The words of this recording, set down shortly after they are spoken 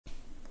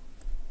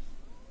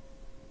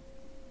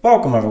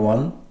Welcome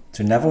everyone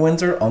to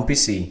Neverwinter on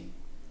PC.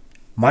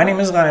 My name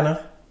is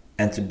Rainer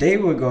and today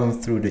we're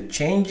going through the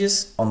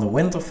changes on the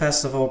Winter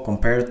Festival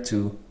compared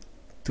to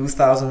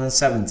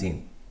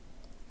 2017.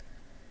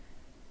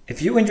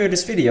 If you enjoyed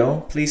this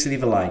video, please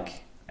leave a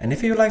like, and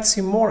if you would like to see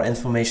more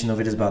information or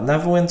videos about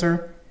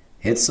Neverwinter,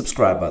 hit the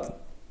subscribe button.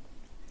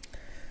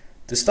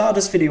 To start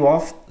this video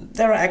off,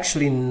 there are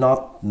actually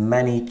not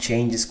many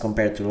changes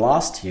compared to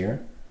last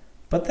year,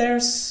 but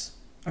there's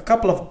a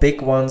couple of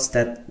big ones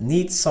that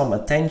need some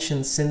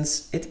attention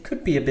since it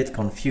could be a bit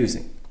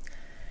confusing.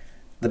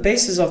 The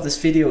basis of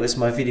this video is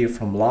my video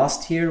from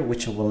last year,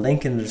 which I will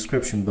link in the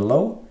description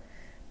below,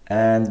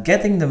 and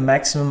getting the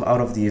maximum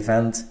out of the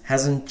event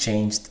hasn't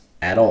changed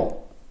at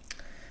all.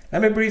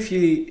 Let me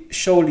briefly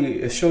show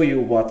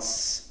you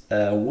what's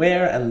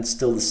where and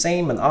still the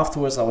same, and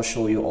afterwards I will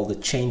show you all the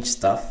changed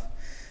stuff.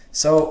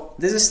 So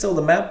this is still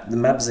the map. The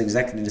map is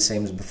exactly the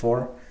same as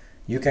before.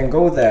 You can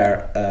go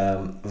there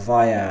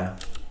via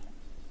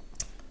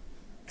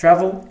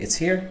travel, it's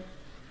here,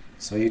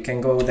 so you can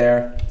go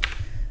there.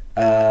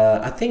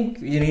 I think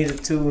you need to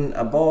tune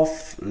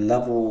above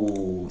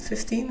level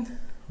 15,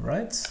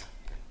 right?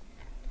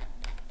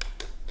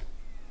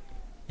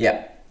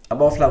 Yeah,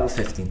 above level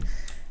 15.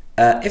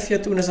 If your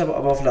tune is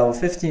above level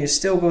 15, you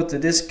still go to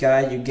this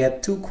guy, you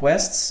get 2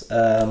 quests.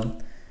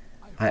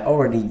 I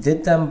already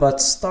did them, but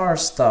star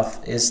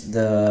stuff is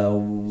the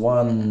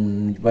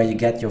one where you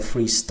get your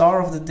free star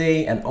of the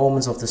day, and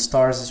omens of the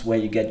stars is where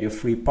you get your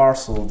free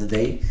parcel of the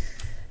day,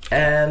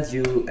 and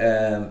you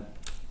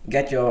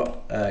get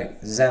your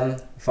Zen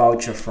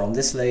voucher from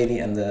this lady,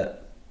 and the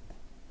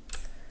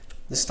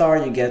star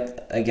you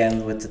get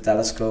again with the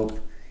telescope.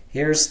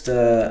 Here's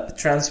the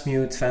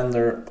transmute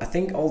vendor. I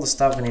think all the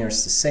stuff in here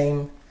is the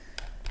same.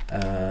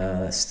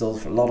 Still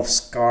a lot of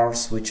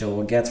scarves, which I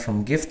will get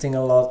from gifting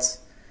a lot.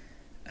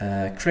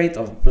 Crate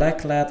of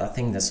black lead, I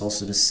think that's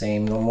also the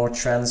same. No more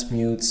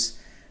transmutes.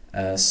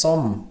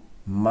 Some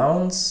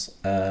mounts.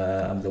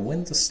 The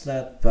winter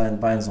sled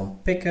binds on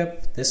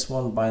pickup. This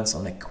one binds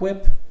on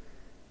equip,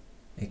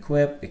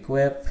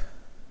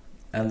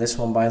 and this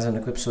one binds on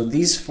equip. So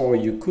these 4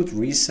 you could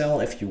resell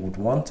if you would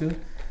want to.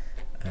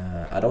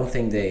 I don't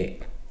think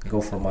they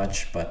go for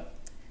much, but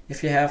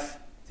if you have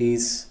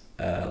these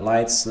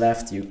lights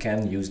left, you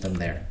can use them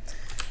there.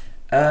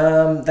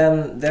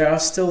 Then there are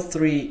still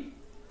 3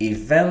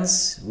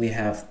 events. We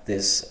have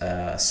this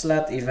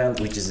sled event,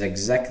 which is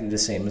exactly the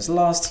same as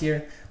last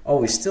year. Oh,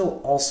 we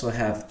still also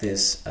have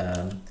this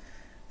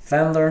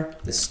vendor,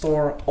 the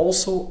store,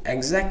 also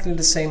exactly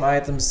the same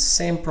items,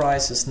 same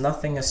prices,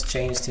 nothing has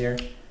changed here.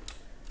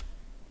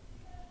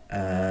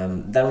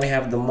 Then we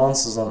have the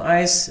monsters on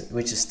ice,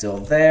 which is still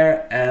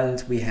there,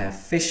 and we have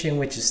fishing,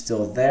 which is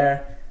still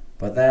there,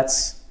 but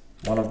that's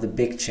one of the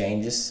big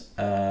changes.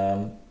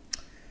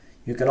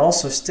 You can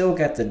also still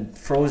get the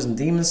frozen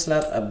demon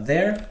sled up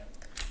there.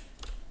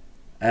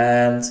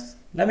 And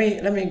let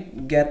me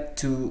get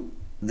to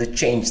the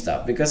change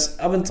stuff, because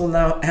up until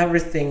now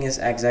everything is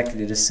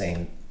exactly the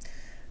same.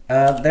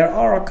 There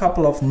are a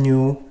couple of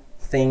new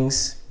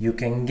things you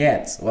can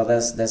get. Well,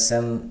 there's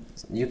Zen.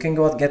 You can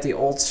go and get the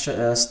old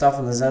stuff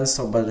in the Zen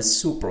store, but it's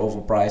super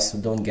overpriced, so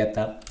don't get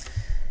that.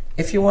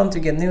 If you want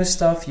to get new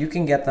stuff, you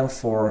can get them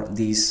for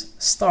these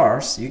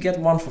stars. You get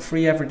one for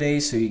free every day,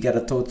 so you get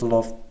a total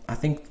of, I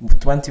think,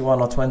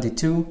 21 or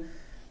 22,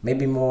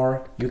 maybe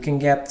more. You can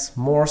get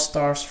more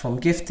stars from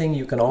gifting.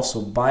 You can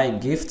also buy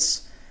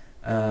gifts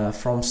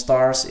from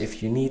stars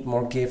if you need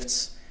more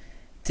gifts.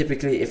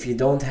 Typically, if you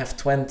don't have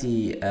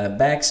 20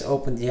 bags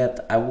opened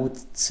yet, I would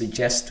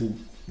suggest to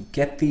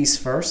get these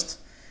first.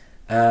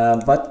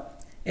 But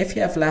if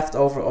you have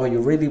leftover or you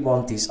really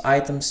want these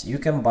items, you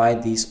can buy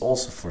these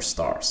also for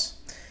stars.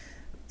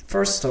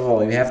 First of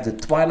all, you have the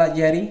Twilight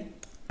Yeti.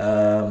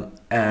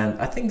 And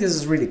I think this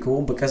is really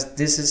cool because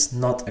this is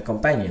not a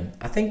companion.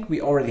 I think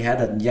we already had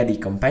a Yeti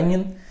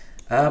companion,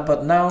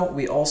 but now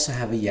we also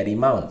have a Yeti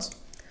mount.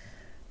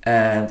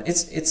 And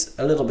it's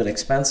a little bit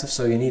expensive,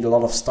 so you need a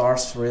lot of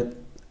stars for it.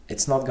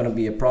 It's not going to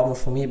be a problem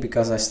for me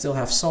because I still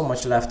have so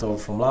much left over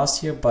from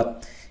last year,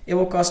 but it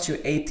will cost you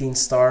 18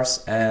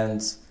 stars and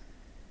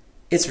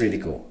it's really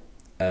cool.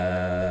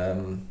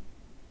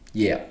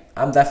 Yeah,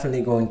 I'm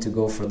definitely going to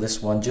go for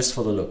this one just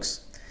for the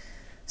looks.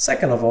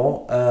 Second of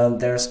all,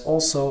 there's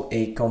also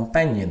a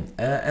companion,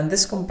 and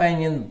this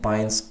companion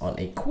binds on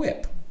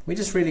equip, which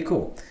is really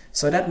cool.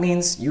 So that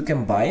means you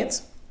can buy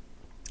it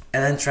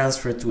and then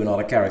transfer it to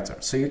another character.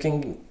 So you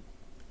can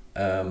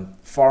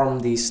farm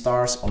these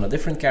stars on a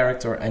different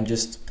character and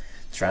just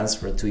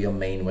transfer it to your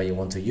main where you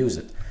want to use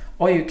it.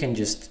 Or you can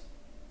just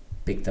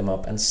pick them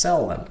up and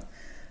sell them.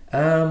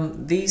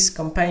 These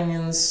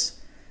companions,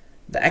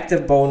 the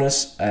active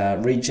bonus,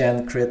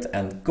 regen, crit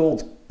and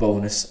gold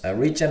bonus.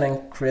 Regen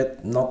and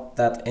crit, not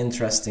that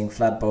interesting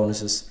flat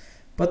bonuses,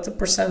 but the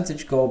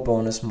percentage gold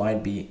bonus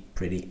might be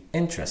pretty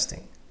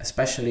interesting,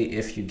 especially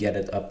if you get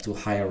it up to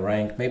higher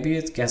rank. Maybe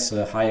it gets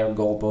a higher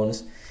gold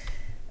bonus.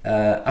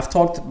 I've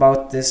talked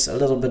about this a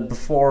little bit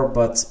before,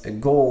 but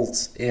gold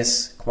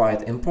is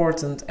quite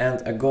important,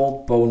 and a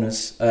gold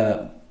bonus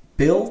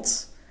build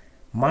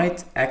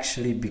might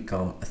actually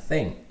become a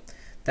thing.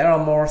 There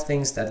are more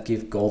things that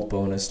give gold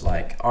bonus,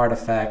 like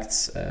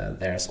artifacts.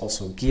 There's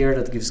also gear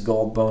that gives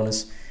gold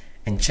bonus,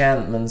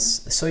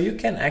 enchantments. So you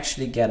can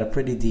actually get a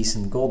pretty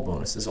decent gold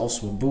bonus. There's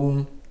also a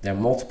boon. There are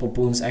multiple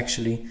boons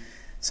actually.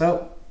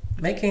 So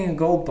making a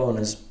gold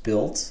bonus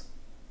build,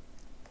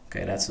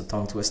 okay, that's a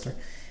tongue twister,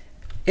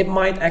 it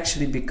might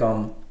actually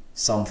become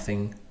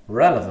something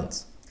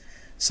relevant.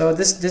 So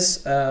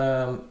this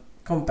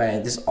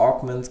companion, this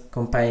augment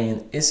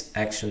companion is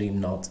actually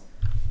not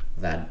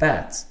that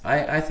bad.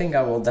 I think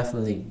I will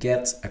definitely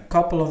get a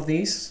couple of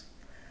these,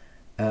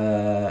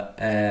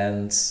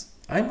 and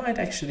I might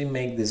actually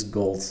make this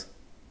gold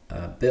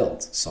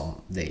build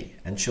someday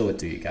and show it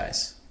to you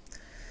guys.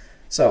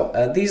 So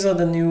these are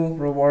the new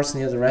rewards,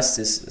 and the rest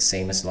is the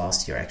same as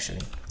last year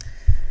actually.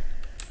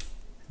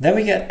 Then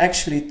we get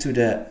actually to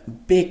the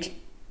big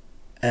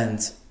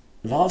and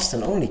last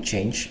and only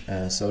change.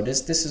 So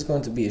this is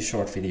going to be a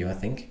short video, I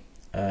think.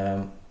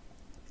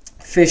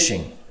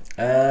 Fishing.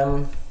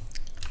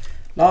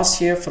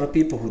 Last year, for the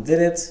people who did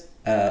it,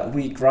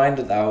 we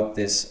grinded out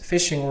this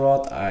fishing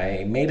rod.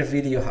 I made a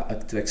video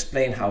to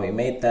explain how we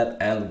made that,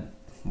 and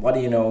what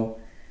do you know,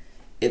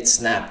 it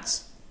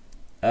snapped.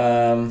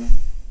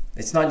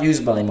 It's not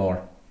usable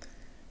anymore.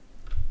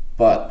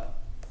 But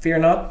fear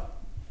not,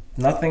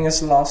 nothing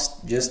is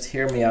lost, just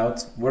hear me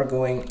out. We're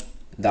going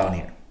down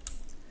here.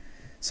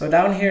 So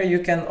down here you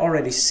can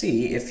already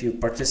see, if you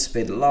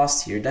participated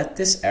last year, that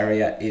this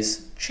area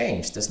is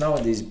changed. There's now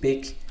these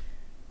big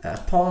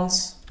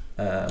ponds,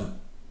 and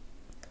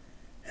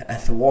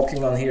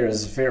walking on here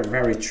is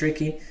very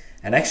tricky.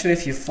 And actually,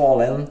 if you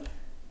fall in,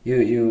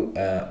 you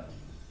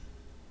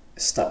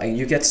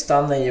get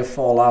stunned and you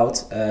fall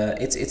out.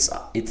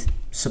 It's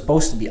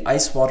supposed to be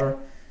ice water,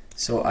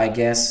 so I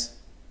guess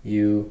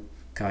you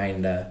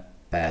kinda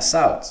pass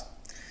out.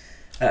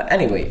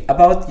 Anyway,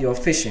 about your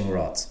fishing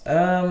rod.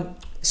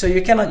 So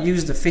you cannot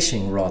use the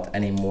fishing rod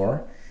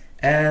anymore,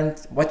 and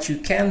what you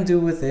can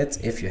do with it,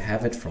 if you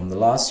have it from the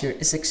last year,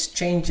 is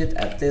exchange it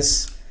at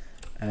this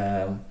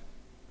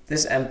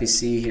this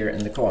NPC here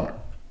in the corner.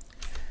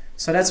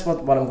 So that's what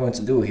I'm going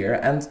to do here,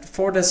 and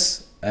for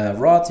this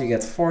rod you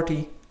get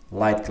 40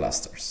 light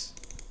clusters.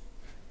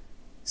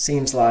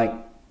 Seems like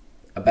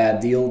a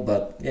bad deal,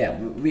 but yeah,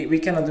 we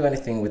cannot do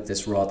anything with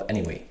this rod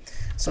anyway.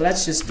 So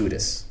let's just do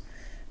this.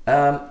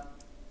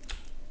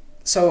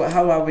 So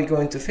how are we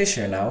going to fish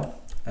here now?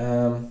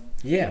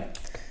 Yeah,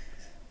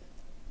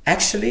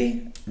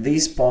 actually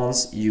these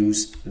ponds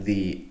use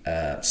the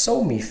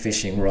Somi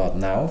fishing rod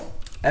now,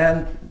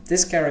 and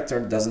this character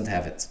doesn't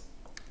have it.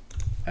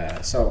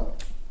 So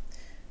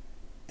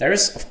there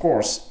is of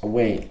course a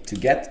way to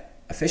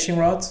get a fishing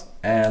rod,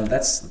 and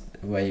that's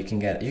where you can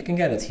get it. You can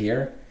get it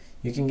here.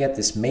 You can get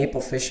this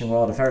maple fishing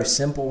rod, a very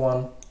simple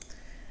one,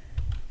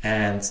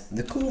 and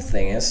the cool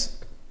thing is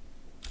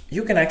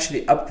you can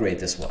actually upgrade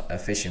this one, a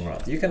fishing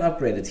rod. You can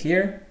upgrade it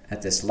here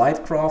at this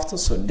light crafter.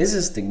 So this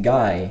is the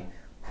guy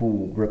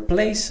who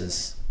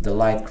replaces the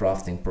light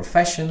crafting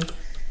profession,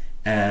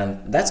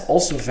 and that's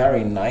also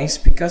very nice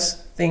because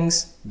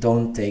things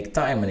don't take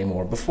time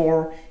anymore.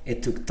 Before,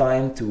 it took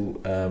time to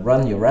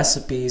run your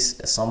recipes.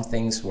 Some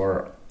things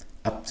were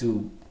up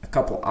to a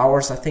couple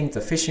hours. I think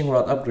the fishing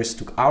rod upgrades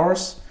took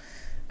hours,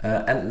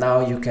 and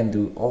now you can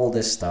do all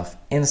this stuff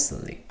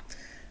instantly.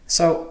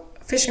 So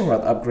fishing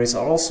rod upgrades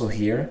are also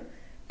here,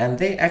 and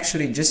they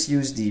actually just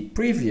use the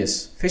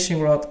previous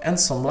fishing rod and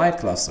some light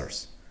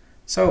clusters.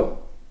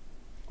 So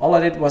all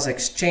I did was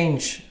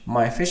exchange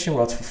my fishing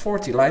rod for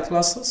 40 light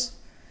clusters.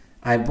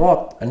 I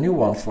bought a new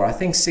one for I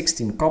think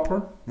 16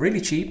 copper,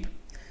 really cheap,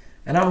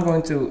 and I'm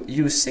going to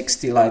use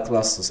 60 light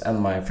clusters and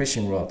my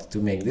fishing rod to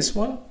make this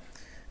one,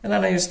 and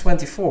then I use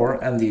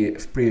 24 and the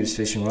previous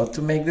fishing rod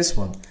to make this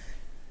one.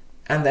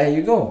 And there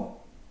you go.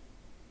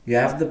 You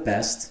have the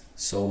best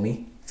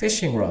Somi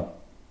fishing rod.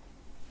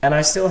 And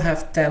I still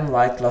have 10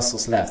 light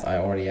clusters left. I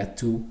already had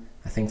 2,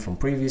 I think, from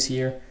previous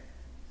year.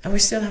 And we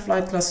still have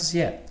light clusters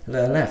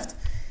left.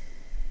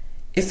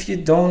 If you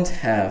don't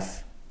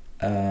have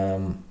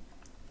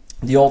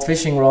the old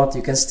fishing rod,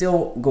 you can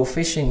still go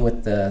fishing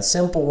with the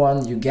simple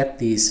one. You get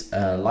these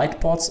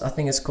light pots, I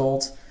think it's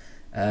called.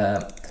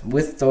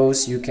 With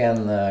those you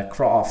can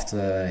craft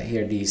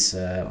here these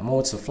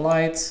modes of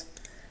light.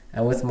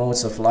 And with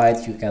modes of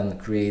light you can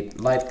create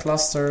light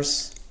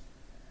clusters.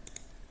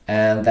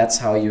 And that's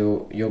how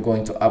you're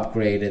going to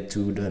upgrade it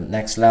to the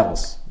next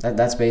levels.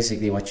 That's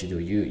basically what you do.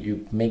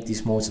 You make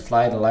these modes of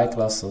light and light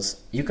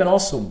clusters. You can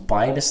also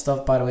buy this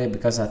stuff, by the way,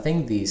 because I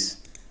think these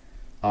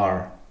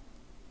are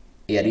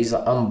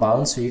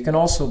unbound. So you can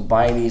also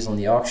buy these on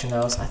the auction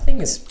house. I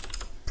think it's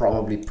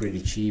probably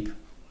pretty cheap.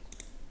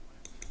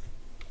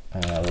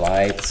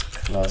 Light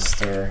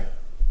cluster.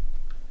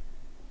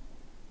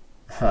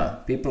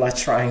 People are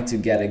trying to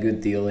get a good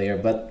deal here,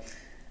 but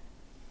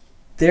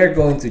they're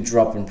going to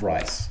drop in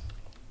price,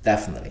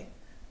 definitely.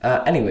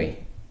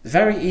 Anyway,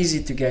 very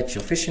easy to get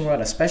your fishing rod,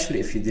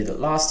 especially if you did it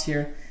last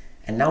year.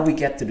 And now we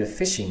get to the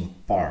fishing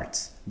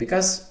part,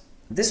 because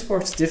this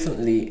works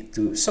differently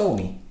to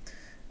Somi.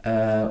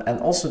 and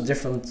also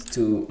different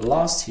to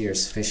last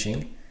year's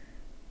fishing.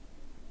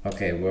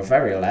 Okay, we're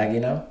very laggy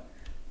now.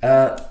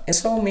 In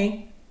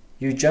Somi,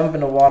 you jump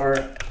in the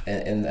water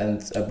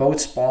and a boat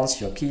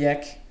spawns your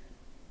kayak,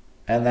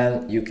 and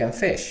then you can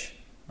fish.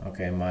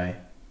 Okay, my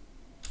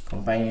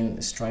companion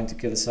is trying to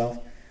kill itself.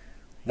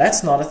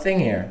 That's not a thing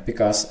here,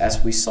 because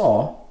as we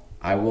saw,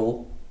 I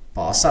will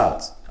pass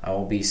out. I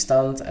will be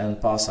stunned and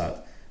pass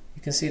out.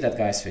 You can see that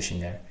guy's fishing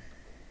there.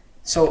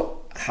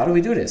 So how do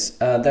we do this?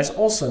 There's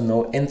also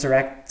no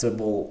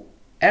interactable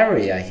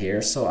area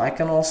here, so I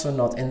can also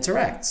not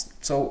interact.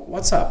 So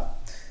what's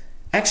up?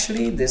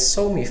 Actually, this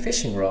Somi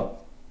fishing rod,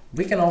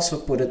 we can also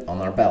put it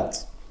on our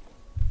belt.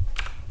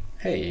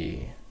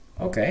 Hey,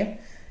 okay.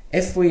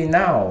 If we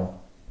now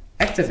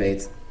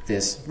activate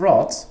this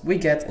rod, we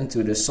get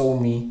into the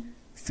Somi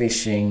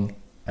fishing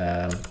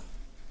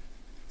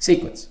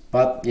sequence.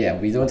 But yeah,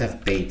 we don't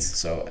have bait,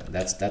 so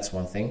that's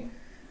one thing.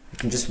 You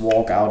can just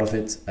walk out of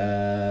it.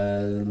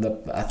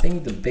 I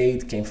think the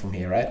bait came from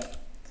here, right?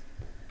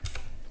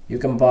 You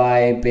can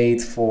buy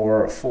bait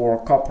for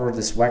 4 copper,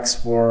 this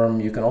wax worm.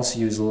 You can also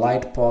use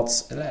light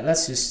pots.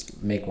 Let's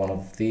just make one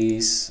of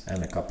these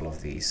and a couple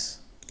of these,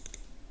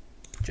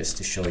 just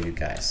to show you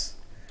guys.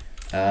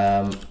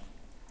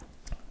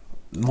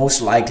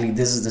 Most likely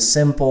this is the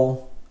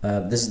simple,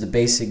 this is the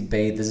basic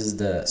bait, this is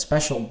the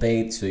special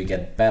bait, so you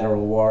get better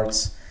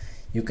rewards.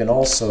 You can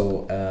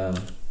also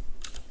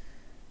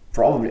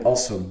probably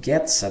also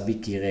get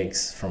sabiki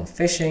rigs from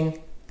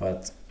fishing,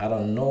 but I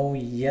don't know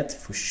yet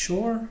for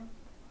sure.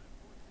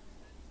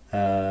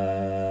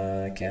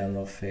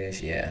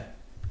 Candlefish, yeah.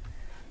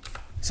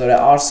 So there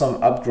are some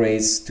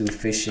upgrades to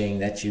fishing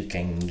that you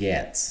can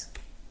get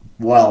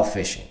while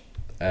fishing.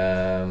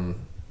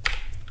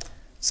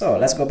 So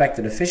let's go back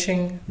to the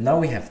fishing. Now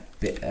we have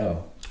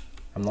oh,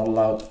 I'm not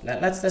allowed.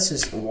 Let's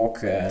just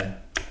walk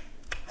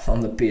on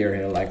the pier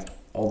here like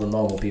all the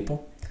normal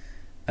people.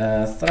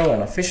 Throw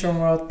in a fishing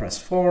rod, press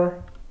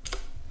 4,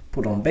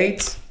 put on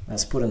bait.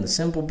 Let's put in the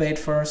simple bait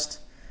first,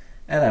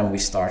 and then we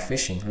start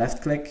fishing.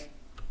 Left click.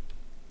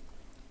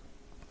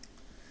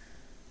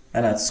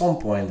 And at some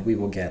point we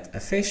will get a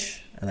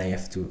fish, and then you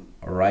have to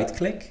right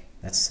click.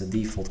 That's the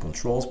default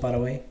controls, by the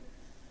way.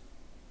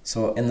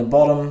 So in the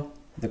bottom,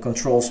 the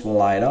controls will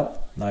light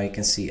up. Now you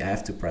can see I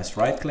have to press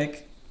right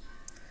click,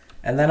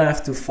 and then I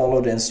have to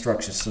follow the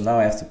instructions. So now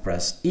I have to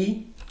press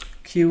E,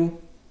 Q,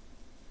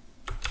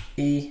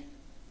 E,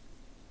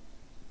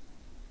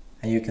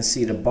 and you can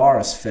see the bar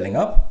is filling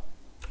up.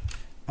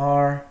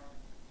 R,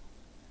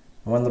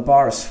 and when the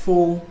bar is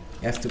full,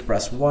 you have to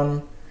press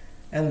 1,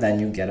 and then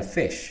you get a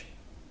fish.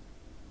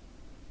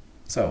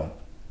 So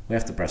we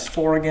have to press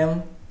 4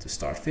 again to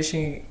start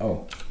fishing.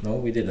 Oh, no,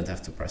 we didn't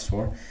have to press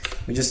 4.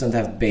 We just don't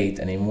have bait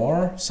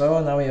anymore. So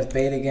now we have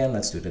bait again.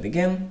 Let's do that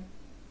again.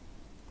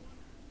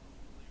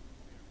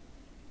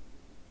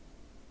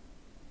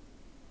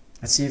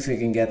 Let's see if we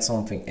can get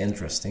something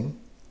interesting.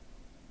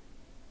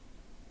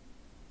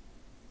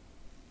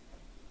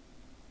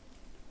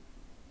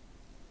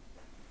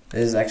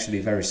 This is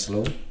actually very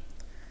slow.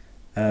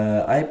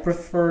 I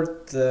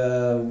preferred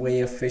the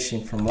way of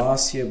fishing from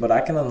last year, but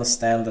I can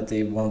understand that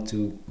they want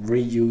to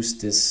reuse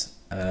this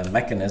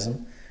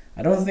mechanism.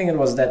 I don't think it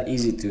was that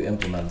easy to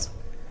implement.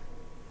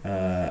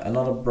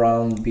 Another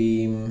brown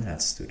beam.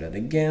 Let's do that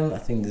again. I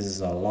think this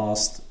is our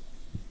last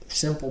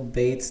simple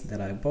bait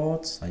that I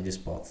bought. I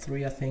just bought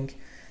 3, I think.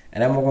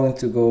 And then we're going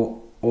to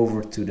go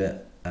over to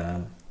the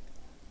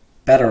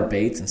better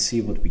bait and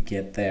see what we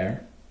get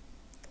there.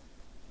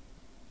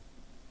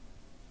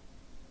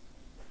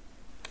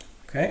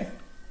 Okay,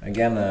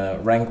 again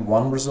rank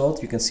 1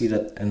 result. You can see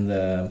that in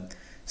the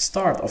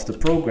start of the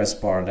progress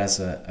bar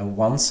there's a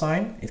 1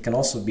 sign. It can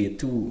also be a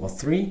 2 or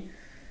 3,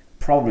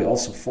 probably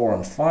also 4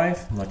 and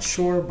 5, I'm not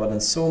sure, but in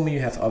Somi you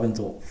have up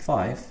until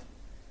 5.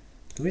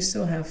 Do we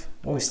still have,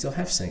 oh, we still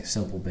have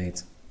simple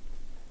bait.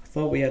 I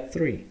thought we had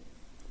 3.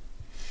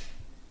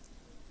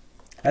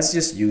 Let's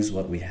just use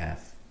what we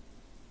have.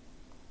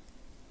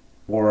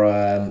 Or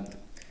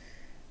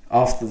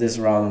after this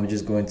round we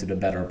just go into the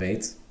better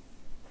bait.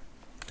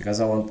 Because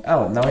I want,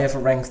 oh, now we have a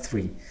rank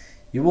 3.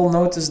 You will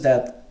notice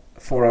that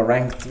for a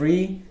rank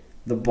 3,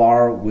 the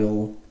bar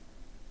will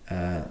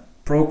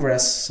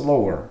progress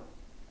slower.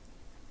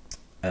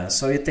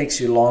 So it takes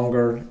you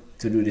longer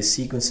to do the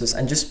sequences,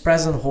 and just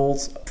press and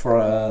hold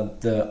for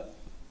the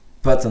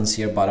buttons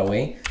here, by the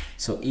way.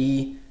 So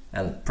E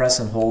and press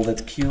and hold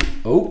it, Q.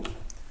 Oh,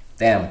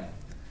 damn.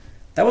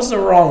 That was the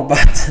wrong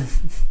button.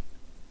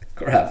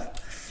 Crap.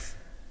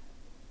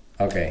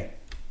 Okay.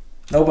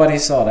 Nobody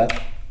saw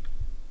that.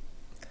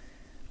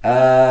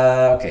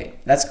 Okay,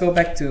 let's go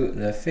back to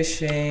the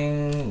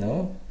fishing.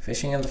 No,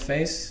 fishing in the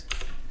face.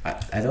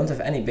 I don't have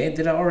any bait.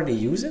 Did I already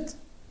use it?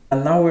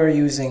 And now we're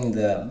using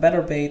the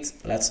better bait.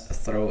 Let's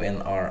throw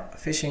in our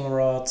fishing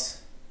rod.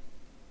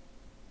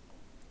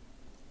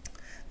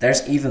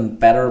 There's even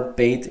better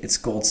bait. It's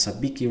called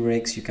sabiki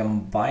rigs. You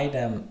can buy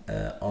them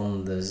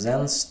on the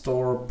Zen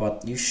store,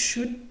 but you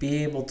should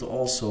be able to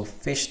also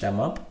fish them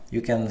up.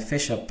 You can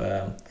fish up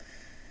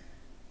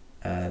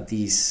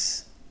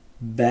these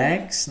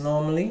bags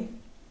normally.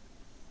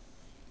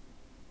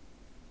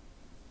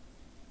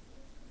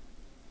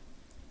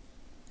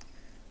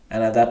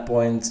 And at that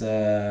point,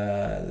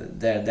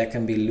 there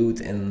can be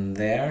loot in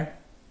there.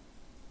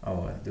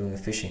 Oh, doing a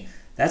fishing.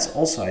 That's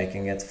also I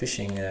can get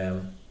fishing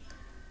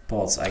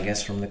pods, I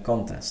guess, from the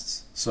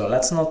contests. So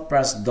let's not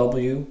press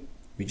W.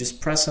 We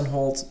just press and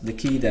hold the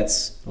key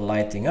that's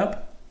lighting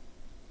up.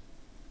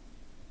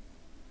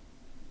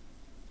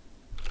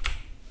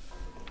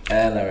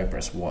 And then we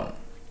press 1.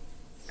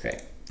 Okay,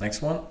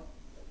 next one.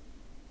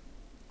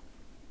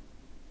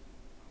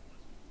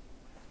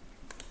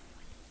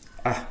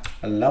 Ah,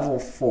 a level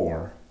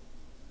 4.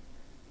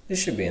 This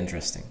should be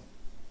interesting.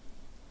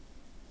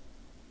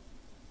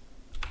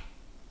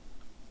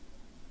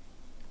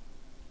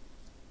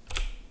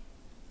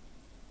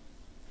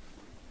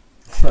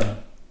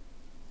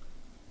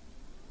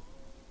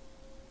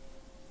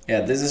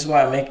 Yeah, this is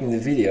why I'm making the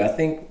video. I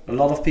think a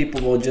lot of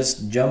people will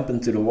just jump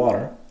into the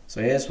water. So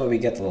here's where we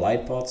get the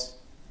light pods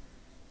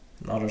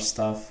and other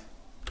stuff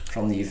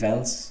from the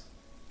events.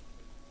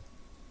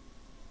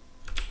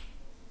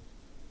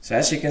 So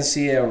as you can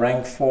see, a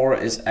rank 4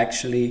 is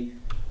actually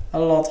a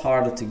lot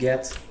harder to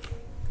get.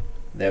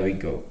 There we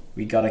go.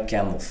 We got a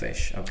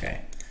candlefish.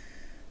 Okay.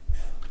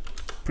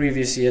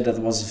 Previous year that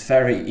was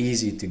very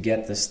easy to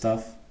get this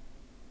stuff.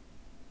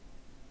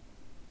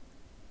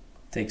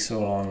 Takes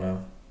so long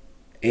now.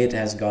 It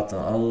has gotten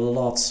a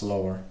lot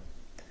slower.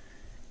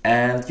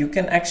 And you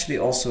can actually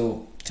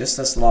also, just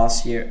as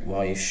last year,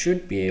 well, you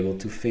should be able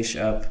to fish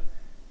up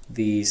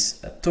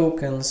these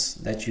tokens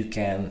that you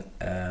can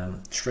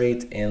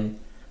trade in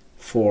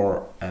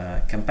for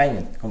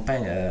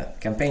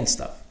campaign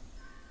stuff.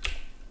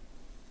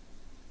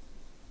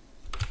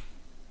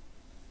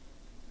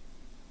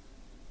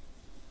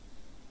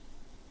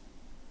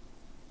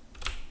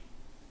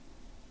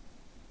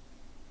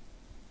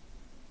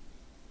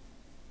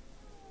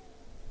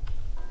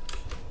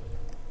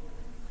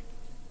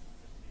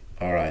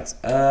 Alright,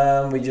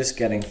 we're just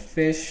getting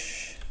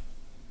fish.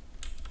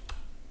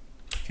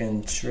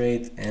 Can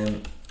trade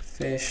in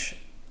fish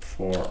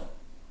for,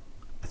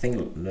 I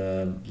think,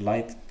 the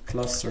light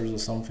clusters or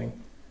something.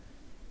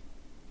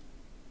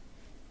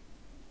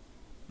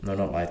 No,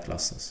 not light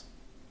clusters.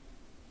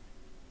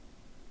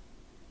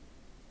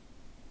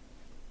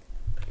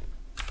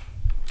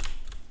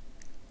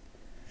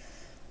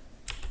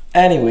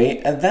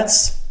 Anyway,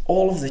 that's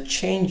all of the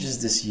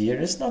changes this year.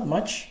 It's not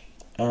much,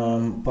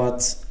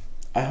 but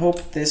I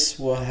hope this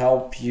will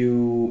help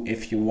you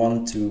if you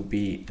want to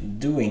be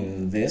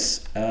doing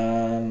this.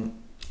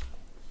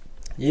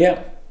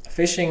 Yeah,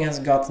 fishing has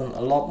gotten a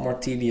lot more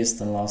tedious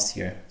than last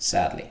year,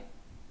 sadly.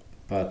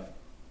 But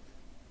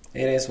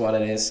it is what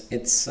it is.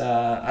 It's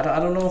I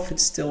don't know if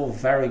it's still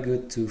very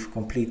good to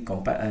complete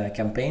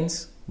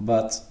campaigns,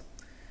 but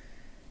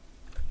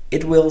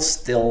it will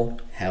still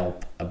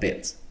help a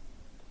bit.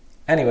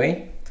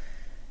 Anyway,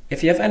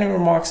 if you have any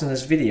remarks on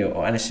this video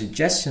or any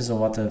suggestions on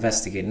what to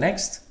investigate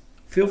next,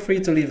 feel free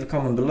to leave a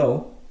comment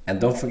below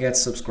and don't forget to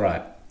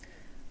subscribe.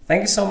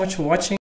 Thank you so much for watching.